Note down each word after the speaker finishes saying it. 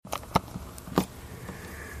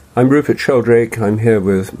I'm Rupert Sheldrake. I'm here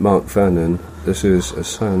with Mark Vernon. This is a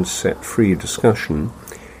Science Set Free discussion,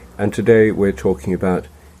 and today we're talking about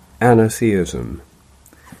Anatheism.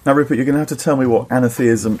 Now, Rupert, you're going to have to tell me what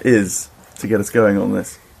Anatheism is to get us going on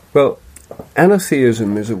this. Well,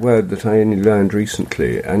 Anatheism is a word that I only learned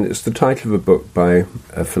recently, and it's the title of a book by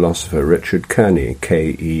a philosopher, Richard Kearney,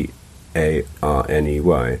 Kearney,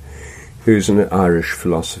 who's an Irish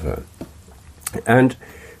philosopher. And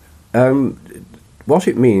what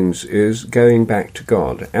it means is going back to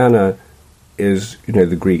God. Ana is,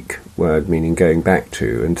 the Greek word meaning going back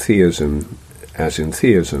to, and theism, as in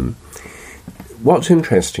theism. What's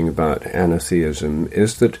interesting about Anatheism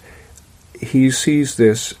is that he sees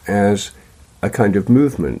this as a kind of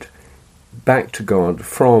movement back to God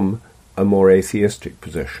from a more atheistic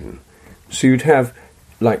position. So you'd have,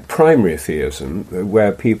 like, primary theism,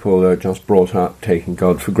 where people are just brought up taking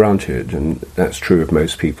God for granted, and that's true of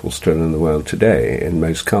most people still in the world today, in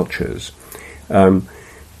most cultures. You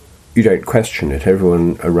don't question it.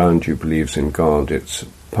 Everyone around you believes in God. It's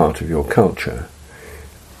part of your culture.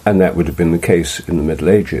 And that would have been the case in the Middle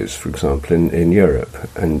Ages, for example, in Europe.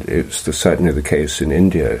 And it's certainly the case in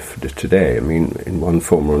India today. I mean, in one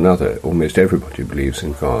form or another, almost everybody believes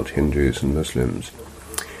in God, Hindus and Muslims.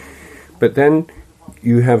 But then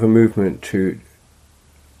you have a movement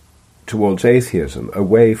towards atheism,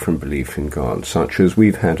 away from belief in God, such as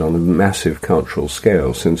we've had on a massive cultural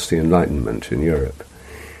scale since the Enlightenment in Europe.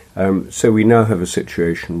 So we now have a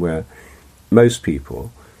situation where most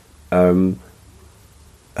people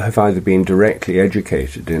have either been directly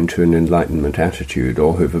educated into an Enlightenment attitude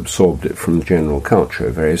or have absorbed it from the general culture,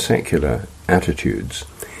 very secular attitudes.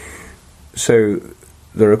 So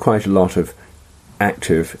there are quite a lot of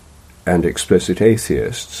active and explicit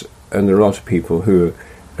atheists, and there are a lot of people who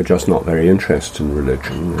are just not very interested in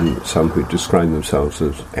religion, and some who describe themselves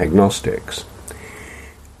as agnostics.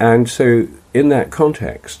 And so in that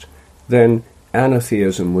context, then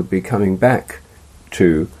anatheism would be coming back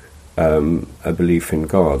to a belief in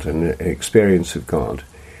God and an experience of God,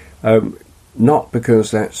 not because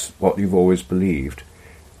that's what you've always believed,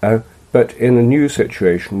 but in a new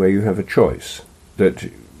situation where you have a choice,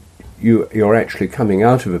 that you're actually coming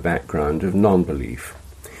out of a background of non-belief.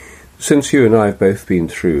 Since you and I have both been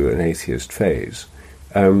through an atheist phase,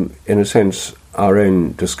 in a sense, our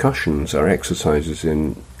own discussions, our exercises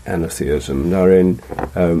in anatheism, and our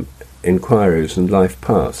own inquiries and life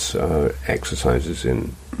paths are exercises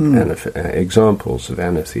in examples of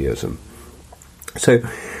anatheism. So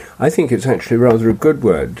I think it's actually rather a good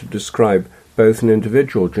word to describe both an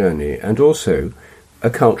individual journey and also a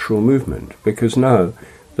cultural movement, because now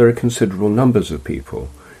there are considerable numbers of people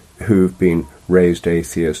who've been raised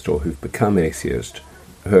atheist or who've become atheist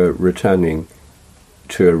who are returning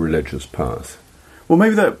to a religious path. Well,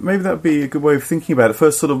 maybe that'd be a good way of thinking about it.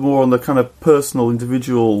 First, sort of more on the kind of personal,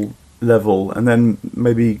 individual level, and then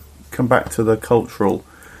maybe come back to the cultural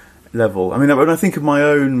level. I mean, when I think of my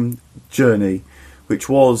own journey, which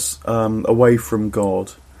was away from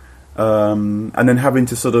God, and then having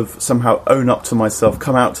to sort of somehow own up to myself,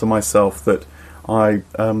 come out to myself that I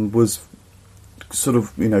was sort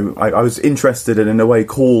of, I was interested and in a way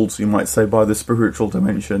called, you might say, by the spiritual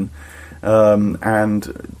dimension, and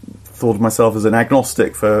thought of myself as an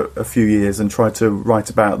agnostic for a few years and tried to write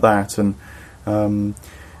about that. And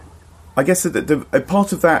I guess that a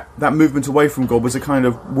part of that movement away from God was a kind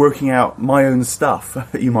of working out my own stuff,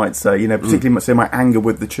 you might say, particularly say my anger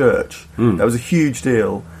with the church. That was a huge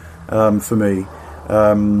deal for me.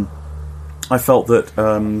 I felt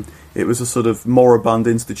that it was a sort of moribund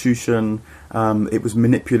institution. It was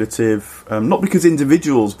manipulative, not because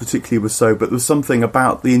individuals particularly were so, but there was something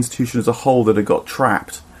about the institution as a whole that had got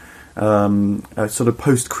trapped. A sort of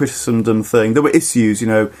post-Christendom thing. There were issues,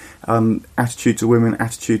 attitude to women,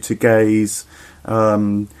 attitude to gays,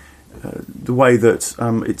 the way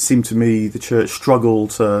that it seemed to me the church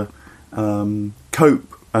struggled to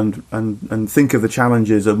cope and think of the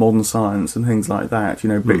challenges of modern science and things like that,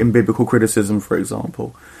 in biblical criticism, for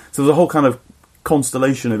example. So there's a whole kind of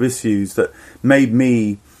constellation of issues that made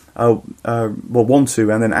me want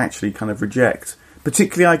to and then actually kind of reject,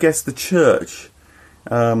 particularly, I guess, the church.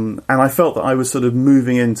 And I felt that I was sort of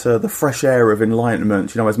moving into the fresh air of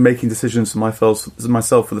enlightenment. I was making decisions for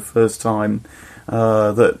myself for the first time,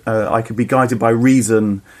 that I could be guided by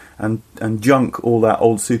reason and junk all that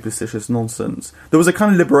old superstitious nonsense. There was a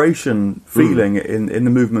kind of liberation feeling in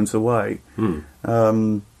the movement away.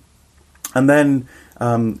 And then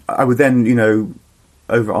I would then,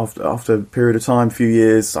 after a period of time, a few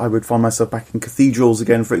years, I would find myself back in cathedrals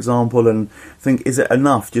again, for example, and think, is it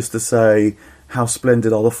enough just to say, how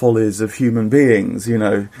splendid are the follies of human beings,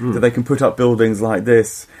 that they can put up buildings like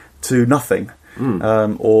this to nothing.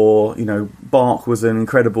 Or, Bach was an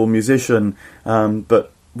incredible musician,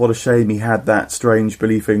 but what a shame he had that strange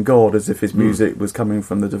belief in God, as if his music was coming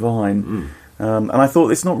from the divine. And I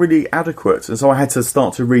thought it's not really adequate, and so I had to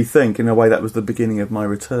start to rethink. In a way, that was the beginning of my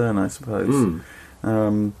return, I suppose.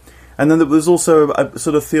 And then there was also a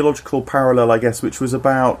sort of theological parallel, I guess, which was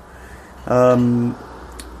about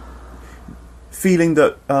feeling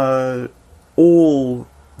that all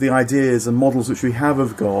the ideas and models which we have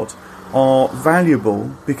of God are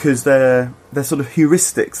valuable because they're sort of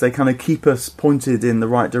heuristics. They kind of keep us pointed in the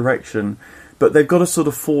right direction, but they've got to sort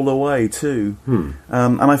of fall away too.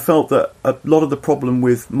 And I felt that a lot of the problem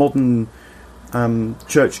with modern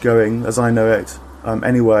church going, as I know it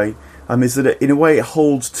anyway, is that in a way it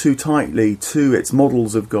holds too tightly to its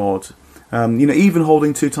models of God. Even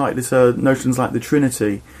holding too tightly to notions like the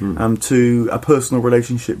Trinity, to a personal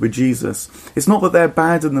relationship with Jesus. It's not that they're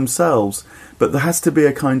bad in themselves, but there has to be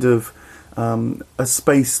a kind of a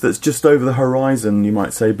space that's just over the horizon, you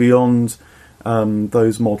might say, beyond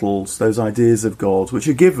those models, those ideas of God, which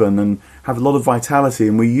are given and have a lot of vitality,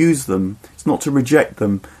 and we use them. It's not to reject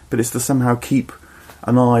them, but it's to somehow keep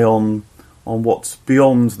an eye on what's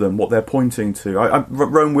beyond them, what they're pointing to.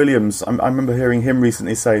 Rowan Williams, I remember hearing him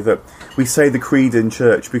recently say that we say the creed in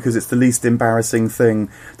church because it's the least embarrassing thing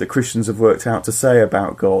that Christians have worked out to say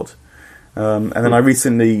about God. And then I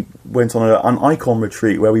recently went on an icon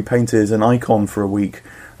retreat where we painted an icon for a week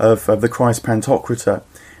of the Christ Pantocrator.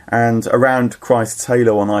 And around Christ's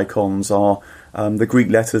halo on icons are the Greek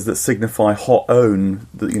letters that signify ho'on,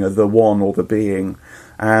 the one or the being.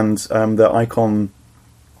 And the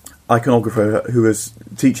iconographer who was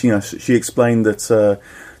teaching us, she explained that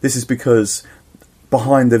this is because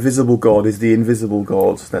behind the visible God is the invisible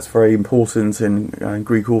God. That's very important in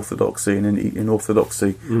Greek Orthodoxy and in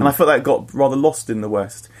Orthodoxy. And I felt that got rather lost in the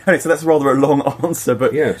West. Anyway, so that's rather a long answer,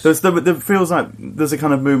 but yes. there feels like there's a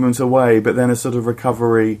kind of movement away, but then a sort of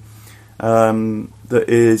recovery that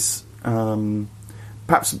is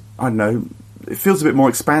perhaps, I don't know, it feels a bit more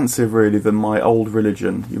expansive really than my old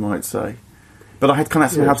religion, you might say. But I had kind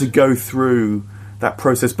of had to go through that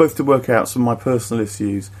process, both to work out some of my personal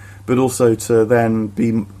issues, but also to then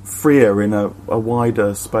be freer in a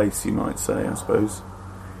wider space, you might say, I suppose.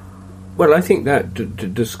 Well, I think that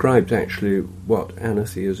describes actually what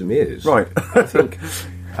anatheism is. Right.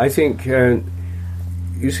 I think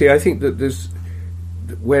you see, I think that this,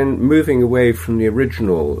 when moving away from the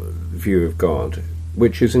original view of God,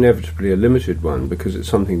 which is inevitably a limited one because it's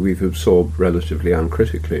something we've absorbed relatively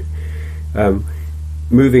uncritically,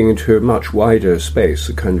 moving into a much wider space,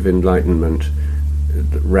 a kind of enlightenment,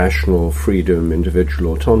 rational freedom,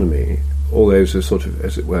 individual autonomy, all those are sort of,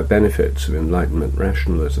 as it were, benefits of enlightenment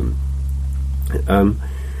rationalism.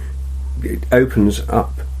 It opens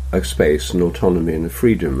up a space, an autonomy and a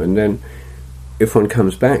freedom, and then if one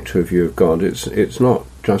comes back to a view of God, it's not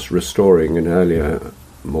just restoring an earlier,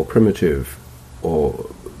 more primitive or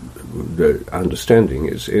the understanding,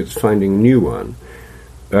 it's finding a new one,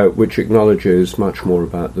 which acknowledges much more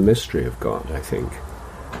about the mystery of God, I think.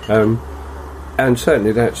 And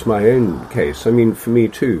certainly that's my own case. I mean, for me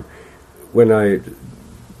too, when I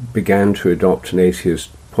began to adopt an atheist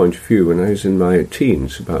point of view, when I was in my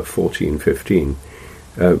teens, about 14, 15,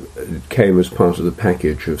 it came as part of the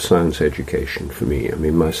package of science education for me. I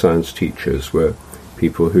mean, my science teachers were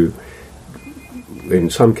people who, in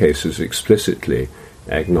some cases, explicitly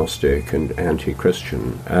agnostic and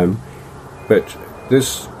anti-Christian. But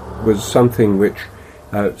this was something which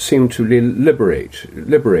seemed to be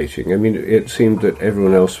liberating. I mean, it seemed that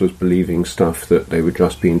everyone else was believing stuff that they were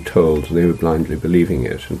just being told, and they were blindly believing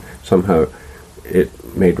it, and somehow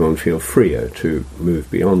it made one feel freer to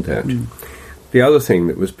move beyond that. The other thing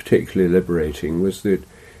that was particularly liberating was that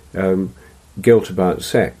guilt about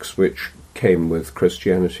sex, which came with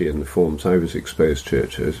Christianity in the forms I was exposed to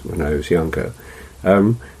it when I was younger.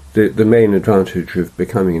 The main advantage of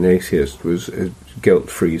becoming an atheist was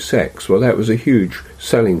guilt-free sex. Well, that was a huge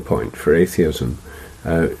selling point for atheism,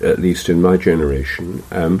 at least in my generation.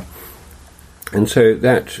 And so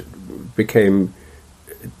that became,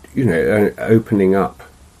 an opening up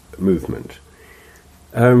movement.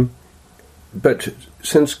 But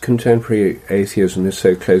since contemporary atheism is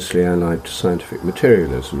so closely allied to scientific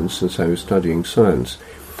materialism, and since I was studying science,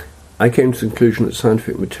 I came to the conclusion that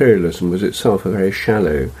scientific materialism was itself a very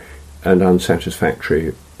shallow and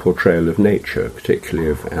unsatisfactory portrayal of nature, particularly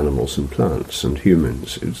of animals and plants and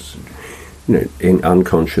humans. It's, in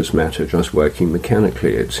unconscious matter just working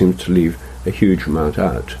mechanically. It seems to leave a huge amount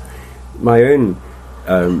out. My own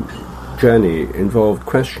journey involved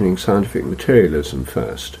questioning scientific materialism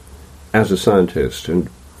first, as a scientist and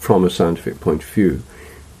from a scientific point of view.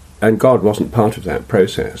 And God wasn't part of that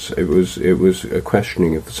process. It was a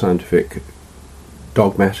questioning of the scientific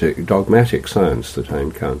dogmatic science that I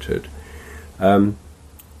encountered.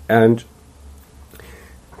 And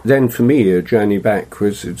then for me, a journey back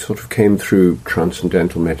was, it sort of came through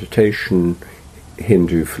transcendental meditation,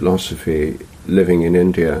 Hindu philosophy, living in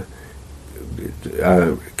India,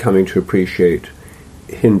 coming to appreciate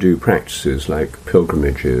Hindu practices like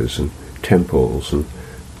pilgrimages and temples and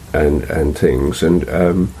things,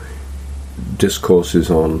 and discourses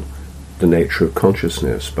on the nature of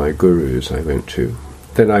consciousness by gurus I went to.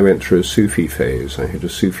 Then I went through a Sufi phase. I had a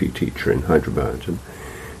Sufi teacher in Hyderabad and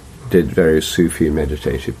did various Sufi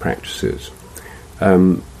meditative practices.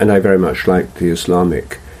 And I very much liked the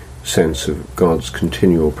Islamic sense of God's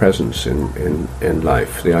continual presence in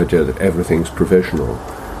life, the idea that everything's provisional,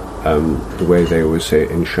 the way they always say,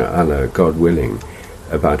 Insha'Allah, God willing,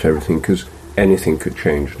 about everything, because anything could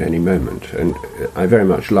change at any moment. And I very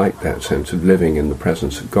much liked that sense of living in the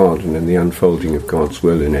presence of God and in the unfolding of God's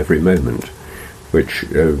will in every moment, which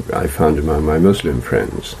I found among my Muslim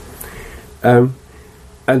friends.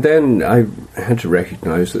 And then I had to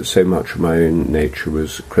recognize that so much of my own nature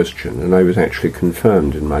was Christian, and I was actually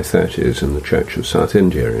confirmed in my 30s in the Church of South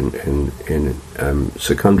India in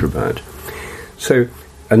Secunderabad. So,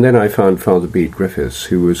 and then I found Father Bede Griffiths,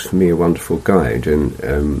 who was for me a wonderful guide in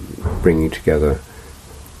bringing together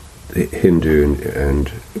the Hindu and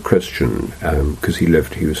Christian, because he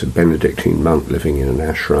was a Benedictine monk living in an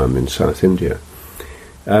ashram in South India.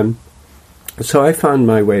 So I found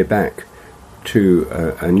my way back to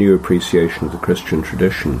a new appreciation of the Christian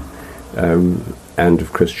tradition and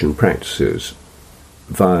of Christian practices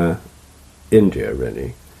via India,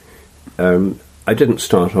 really. I didn't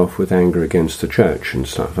start off with anger against the church and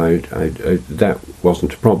stuff. That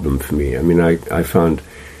wasn't a problem for me. I mean, I found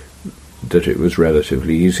that it was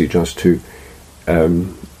relatively easy just to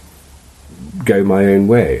go my own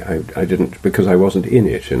way. I didn't, because I wasn't in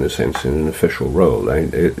it, in a sense, in an official role.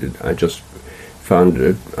 I just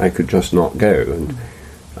found I could just not go, and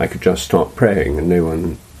I could just stop praying, and no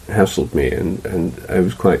one hassled me, and I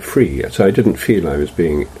was quite free. So I didn't feel I was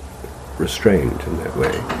being restrained in that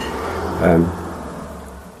way.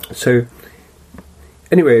 So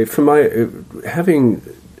anyway, for my having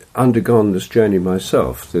undergone this journey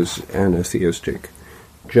myself, this anatheistic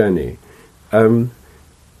journey,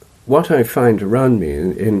 what I find around me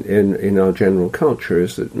in our general culture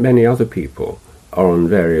is that many other people are on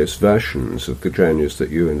various versions of the journeys that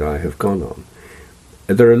you and I have gone on.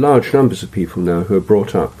 There are large numbers of people now who are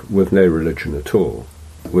brought up with no religion at all,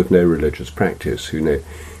 with no religious practice,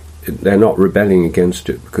 they're not rebelling against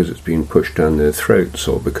it because it's been pushed down their throats,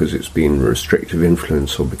 or because it's been restrictive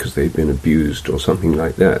influence, or because they've been abused, or something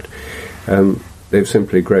like that. They've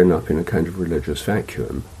simply grown up in a kind of religious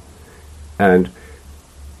vacuum. And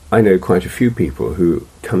I know quite a few people who,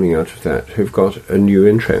 coming out of that, have got a new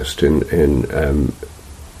interest in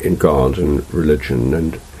God and religion,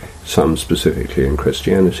 and some specifically in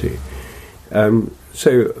Christianity.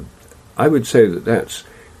 So I would say that that's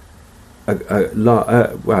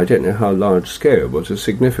well, I don't know how large scale, but a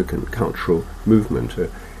significant cultural movement.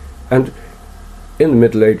 And in the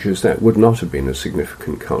Middle Ages, that would not have been a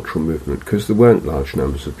significant cultural movement, because there weren't large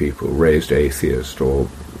numbers of people raised atheist or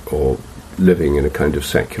living in a kind of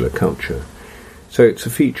secular culture. So it's a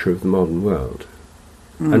feature of the modern world.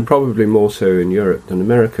 And probably more so in Europe than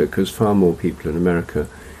America, because far more people in America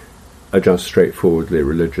are just straightforwardly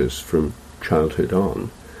religious from childhood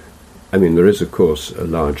on. I mean, there is, of course, a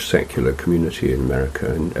large secular community in America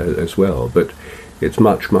as well, but it's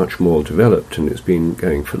much, much more developed, and it's been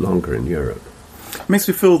going for longer in Europe. It makes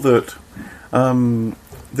me feel that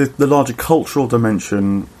the larger cultural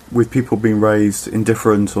dimension, with people being raised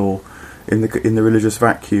indifferent or in the religious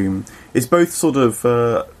vacuum, is both sort of,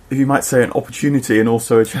 you might say, an opportunity and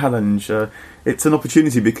also a challenge. It's an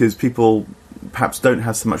opportunity because people perhaps don't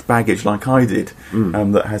have so much baggage like I did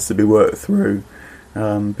that has to be worked through.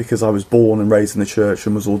 Because I was born and raised in the church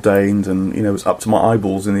and was ordained, and was up to my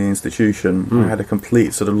eyeballs in the institution. I had a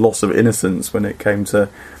complete sort of loss of innocence when it came to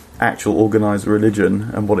actual organised religion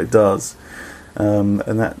and what it does, and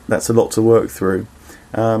that's a lot to work through.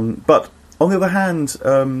 But on the other hand,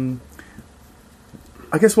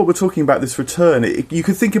 I guess what we're talking about, this return, you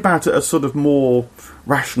could think about it at a sort of more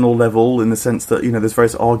rational level, in the sense that there's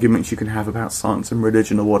various arguments you can have about science and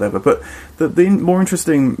religion or whatever. But the more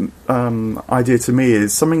interesting idea to me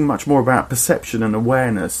is something much more about perception and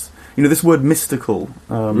awareness. This word mystical,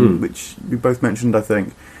 which you both mentioned, I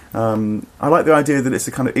think. I like the idea that it's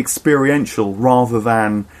a kind of experiential rather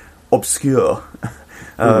than obscure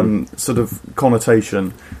sort of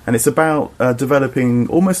connotation, and it's about developing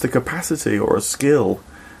almost a capacity or a skill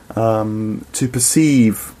to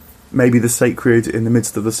perceive maybe the sacred in the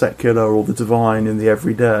midst of the secular, or the divine in the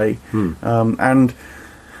everyday, and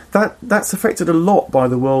that's affected a lot by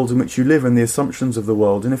the world in which you live and the assumptions of the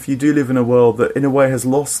world. And if you do live in a world that in a way has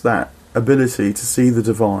lost that ability to see the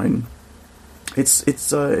divine,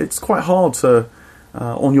 it's quite hard to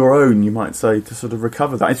on your own, you might say, to sort of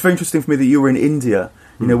recover that. It's very interesting for me that you were in India,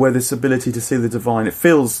 where this ability to see the divine, it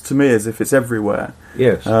feels to me as if it's everywhere.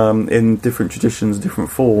 Yes. In different traditions,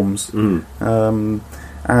 different forms. I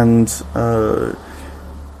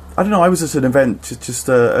don't know, I was at an event just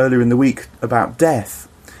earlier in the week about death,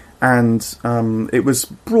 and it was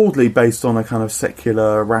broadly based on a kind of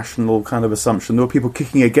secular, rational kind of assumption. There were people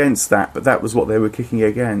kicking against that, but that was what they were kicking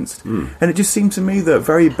against. And it just seemed to me that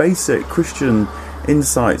very basic Christian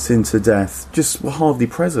insights into death just were hardly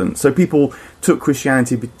present. So people took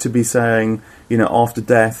Christianity to be saying, after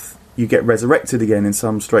death you get resurrected again in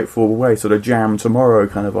some straightforward way, sort of jam tomorrow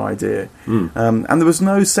kind of idea. And there was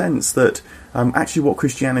no sense that actually what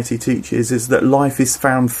Christianity teaches is that life is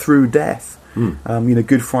found through death.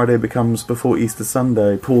 Good Friday becomes before Easter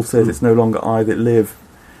Sunday. Paul says it's no longer I that live.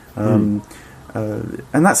 And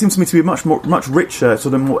that seems to me to be a much richer,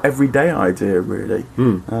 sort of more everyday idea, really.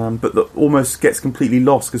 But that almost gets completely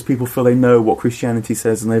lost because people feel they know what Christianity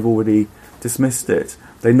says and they've already dismissed it.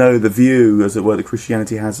 They know the view, as it were, that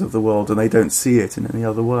Christianity has of the world, and they don't see it in any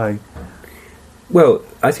other way. Well,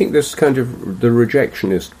 I think this kind of the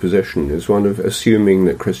rejectionist position is one of assuming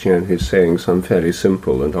that Christianity is saying some fairly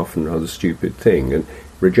simple and often rather stupid thing and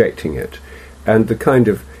rejecting it. And the kind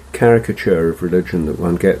of caricature of religion that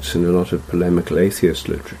one gets in a lot of polemical atheist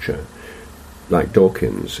literature, like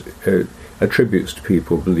Dawkins, attributes to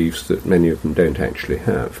people beliefs that many of them don't actually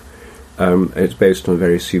have. It's based on a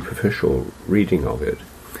very superficial reading of it.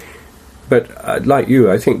 But like you,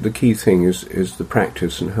 I think the key thing is the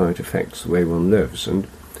practice and how it affects the way one lives. And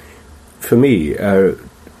for me,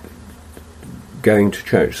 going to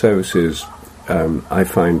church services, I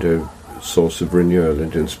find a source of renewal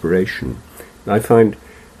and inspiration. I find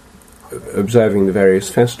observing the various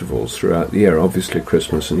festivals throughout the year, obviously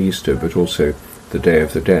Christmas and Easter, but also the Day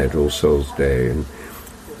of the Dead, All Souls' Day, and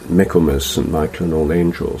Michaelmas, St. Michael and All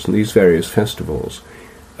Angels, and these various festivals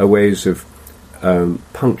are ways of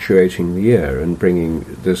punctuating the year and bringing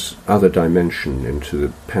this other dimension into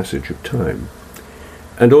the passage of time.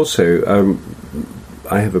 And also,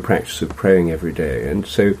 I have a practice of praying every day, and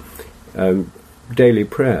so daily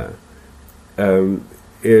prayer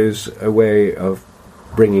is a way of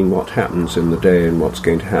bringing what happens in the day and what's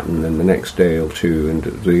going to happen in the next day or two, and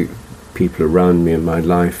the people around me in my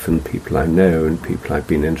life and people I know and people I've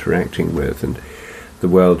been interacting with and the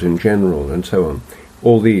world in general and so on.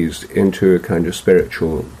 All these into a kind of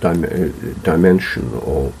spiritual dimension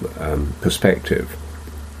or perspective.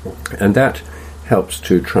 And that helps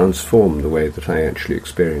to transform the way that I actually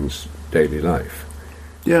experience daily life.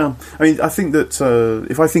 Yeah, I mean, I think that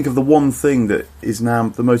if I think of the one thing that is now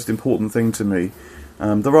the most important thing to me,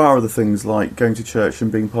 there are other things like going to church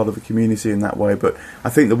and being part of a community in that way, but I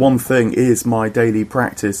think the one thing is my daily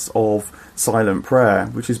practice of silent prayer,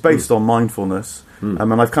 which is based on mindfulness.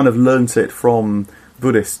 And I've kind of learnt it from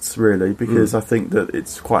Buddhists, really, because I think that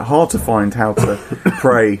it's quite hard to find how to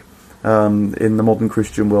pray in the modern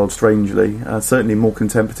Christian world, strangely. Certainly more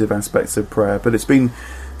contemplative aspects of prayer, but it's been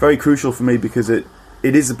very crucial for me because it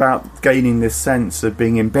is about gaining this sense of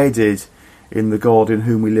being embedded in the God in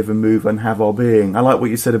whom we live and move and have our being. I like what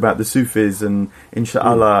you said about the Sufis and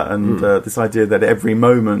Insha'Allah and this idea that every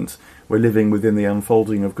moment we're living within the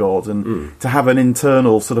unfolding of God, and to have an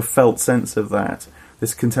internal sort of felt sense of that,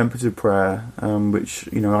 this contemplative prayer, which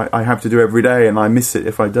I have to do every day and I miss it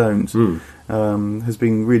if I don't, has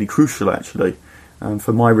been really crucial actually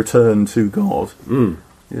for my return to God.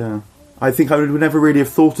 Yeah, I think I would never really have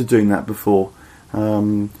thought of doing that before.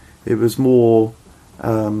 It was more...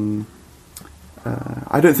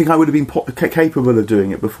 I don't think I would have been capable of doing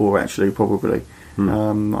it before, actually, probably.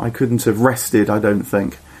 I couldn't have rested, I don't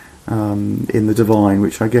think, in the divine,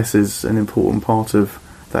 which I guess is an important part of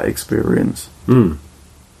that experience.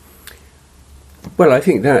 Well, I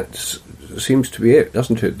think that seems to be it,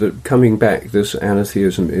 doesn't it? That coming back, this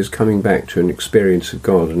anatheism is coming back to an experience of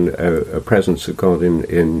God and a presence of God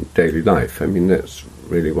in daily life. I mean, that's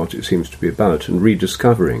really what it seems to be about, and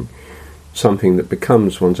rediscovering something that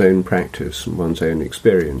becomes one's own practice and one's own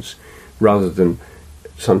experience, rather than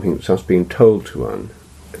something that's just being told to one,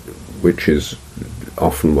 which is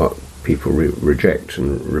often what people reject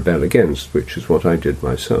and rebel against, which is what I did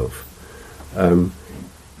myself.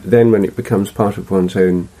 Then when it becomes part of one's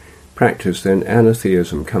own practice, then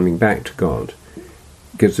anatheism, coming back to God,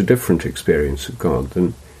 gives a different experience of God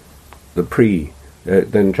than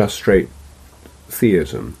than just straight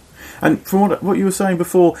theism. And from what you were saying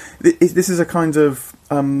before, this is a kind of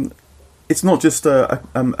it's not just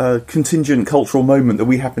a contingent cultural moment that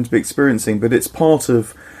we happen to be experiencing, but it's part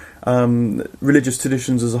of religious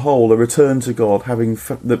traditions as a whole, a return to God,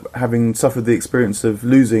 having suffered the experience of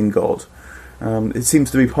losing God. It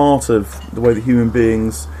seems to be part of the way that human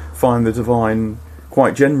beings find the divine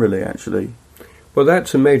quite generally, actually. Well,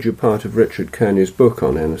 that's a major part of Richard Kearney's book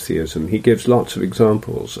on anatheism. He gives lots of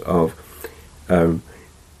examples of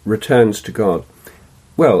returns to God.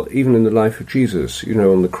 Well, even in the life of Jesus,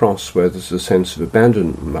 on the cross, where there's a sense of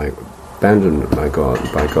abandonment, my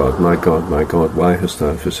God, my God, why hast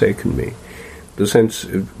thou forsaken me? The sense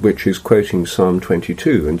which is quoting Psalm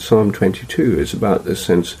 22, and Psalm 22 is about this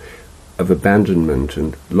sense of abandonment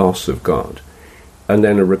and loss of God, and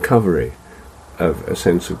then a recovery of a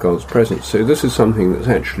sense of God's presence. So this is something that's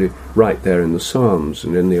actually right there in the Psalms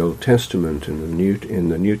and in the Old Testament and in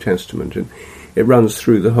the New Testament, and it runs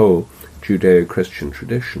through the whole Judeo-Christian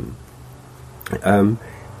tradition.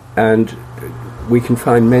 And we can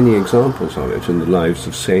find many examples of it in the lives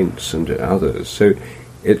of saints and others. So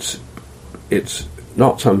it's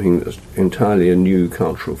not something that's entirely a new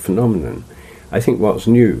cultural phenomenon. I think what's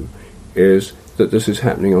new is that this is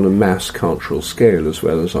happening on a mass cultural scale as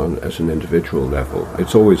well as at an individual level.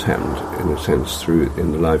 It's always happened, in a sense,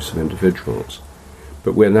 in the lives of individuals.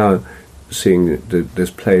 But we're now seeing this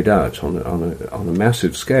played out on a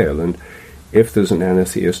massive scale, and if there's an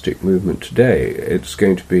anatheistic movement today, it's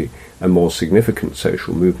going to be a more significant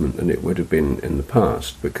social movement than it would have been in the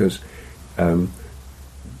past, because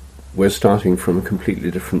we're starting from a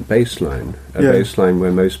completely different baseline, baseline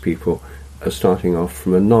where most people are starting off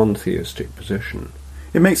from a non-theistic position.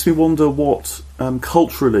 It makes me wonder what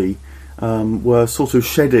culturally we're sort of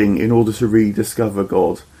shedding in order to rediscover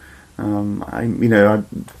God. I'm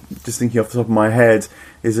just thinking off the top of my head,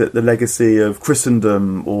 is it the legacy of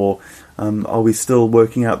Christendom, or are we still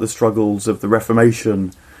working out the struggles of the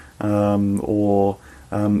Reformation, or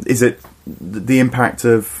is it the impact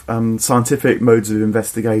of scientific modes of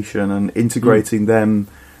investigation and integrating them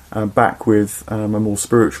back with a more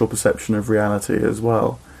spiritual perception of reality as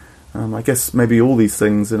well? I guess maybe all these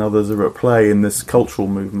things and others are at play in this cultural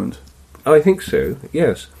movement. I think so,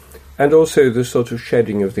 yes. And also the sort of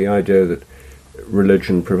shedding of the idea that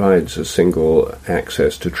religion provides a single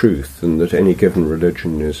access to truth, and that any given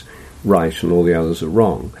religion is right and all the others are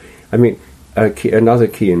wrong. I mean, another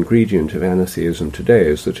key ingredient of anatheism today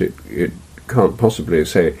is that it can't possibly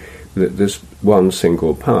say that this one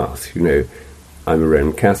single path, I'm a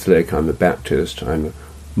Roman Catholic, I'm a Baptist, I'm a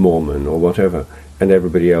Mormon, or whatever, and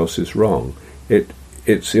everybody else is wrong.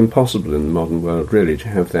 It's impossible in the modern world, really, to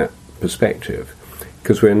have that perspective,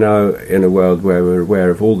 because we're now in a world where we're aware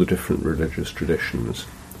of all the different religious traditions,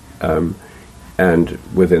 and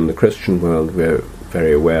within the Christian world we're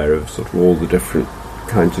very aware of sort of all the different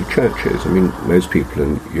kinds of churches. I mean, most people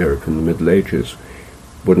in Europe in the Middle Ages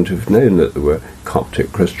wouldn't have known that there were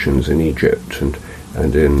Coptic Christians in Egypt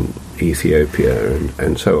and in Ethiopia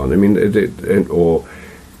and so on. I mean, or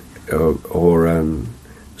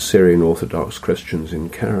Syrian Orthodox Christians in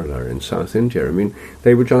Kerala in South India. I mean,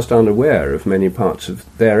 they were just unaware of many parts of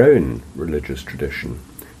their own religious tradition,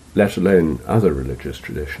 let alone other religious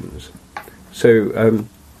traditions. So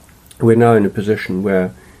we're now in a position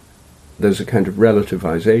where there's a kind of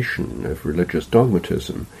relativization of religious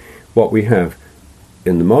dogmatism. What we have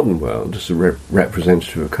in the modern world as a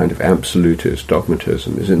representative of kind of absolutist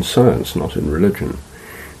dogmatism is in science, not in religion.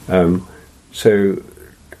 So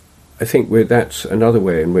I think that's another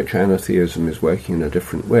way in which anatheism is working in a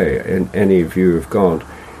different way. And any view of God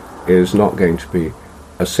is not going to be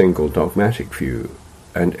a single dogmatic view,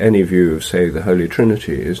 and any view of, say, the Holy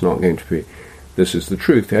Trinity is not going to be, this is the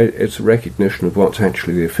truth. It's a recognition of what's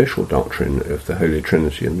actually the official doctrine of the Holy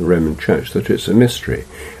Trinity in the Roman Church, that it's a mystery,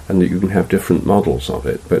 and that you can have different models of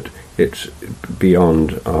it, but it's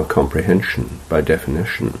beyond our comprehension by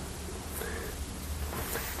definition.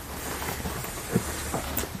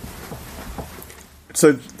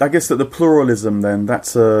 So I guess that the pluralism, then,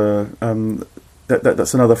 that's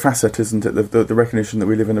that's another facet, isn't it? The recognition that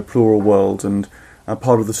we live in a plural world, and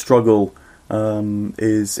part of the struggle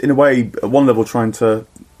is, in a way, at one level, trying to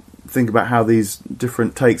think about how these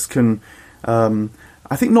different takes can,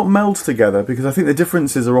 I think, not meld together, because I think the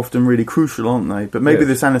differences are often really crucial, aren't they? But maybe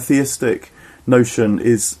this anatheistic notion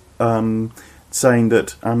is saying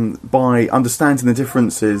that by understanding the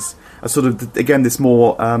differences, a sort of, again, this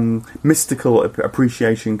more mystical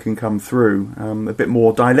appreciation can come through, a bit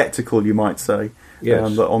more dialectical, you might say,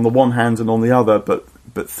 Yes. On the one hand and on the other,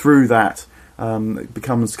 but through that it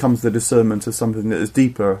comes the discernment of something that is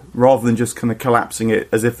deeper, rather than just kind of collapsing it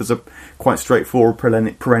as if there's a quite straightforward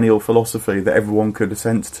perennial philosophy that everyone could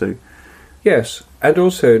assent to. Yes, and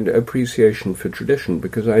also an appreciation for tradition,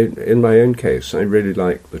 because in my own case, I really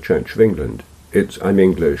like the Church of England. I'm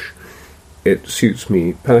English. It suits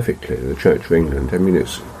me perfectly, the Church of England. I mean,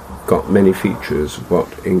 it's got many features of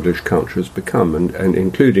what English culture has become, and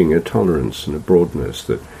including a tolerance and a broadness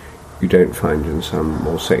that you don't find in some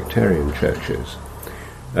more sectarian churches.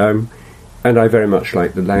 And I very much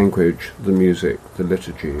like the language, the music, the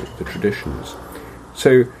liturgy, the traditions.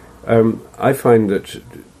 So I find that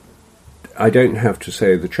I don't have to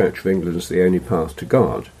say the Church of England is the only path to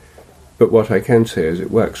God, but what I can say is it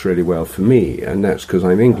works really well for me, and that's because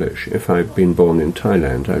I'm English. If I'd been born in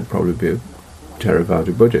Thailand, I'd probably be a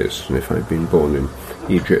Theravada Buddhist, and if I'd been born in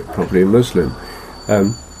Egypt, probably a Muslim.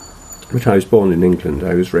 But I was born in England,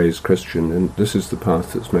 I was raised Christian, and this is the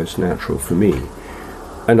path that's most natural for me.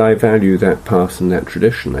 And I value that path and that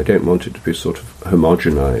tradition. I don't want it to be sort of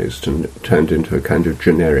homogenized and turned into a kind of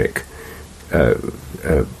generic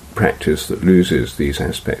practice that loses these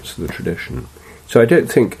aspects of the tradition. So I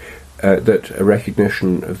don't think that a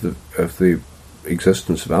recognition of the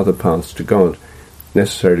existence of other paths to God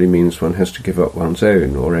necessarily means one has to give up one's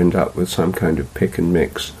own or end up with some kind of pick and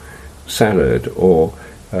mix salad or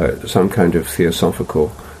some kind of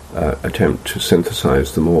theosophical attempt to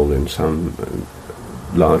synthesize them all in some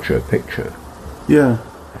larger picture. Yeah,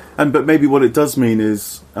 but maybe what it does mean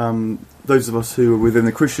is those of us who are within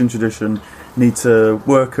the Christian tradition need to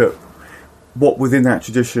work at what within that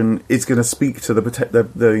tradition is going to speak to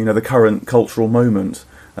the current cultural moment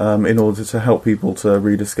in order to help people to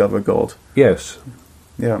rediscover God. Yes.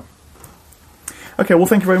 Yeah. Okay. Well,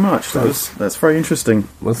 thank you very much. That's very interesting.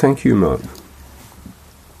 Well, thank you, Mark.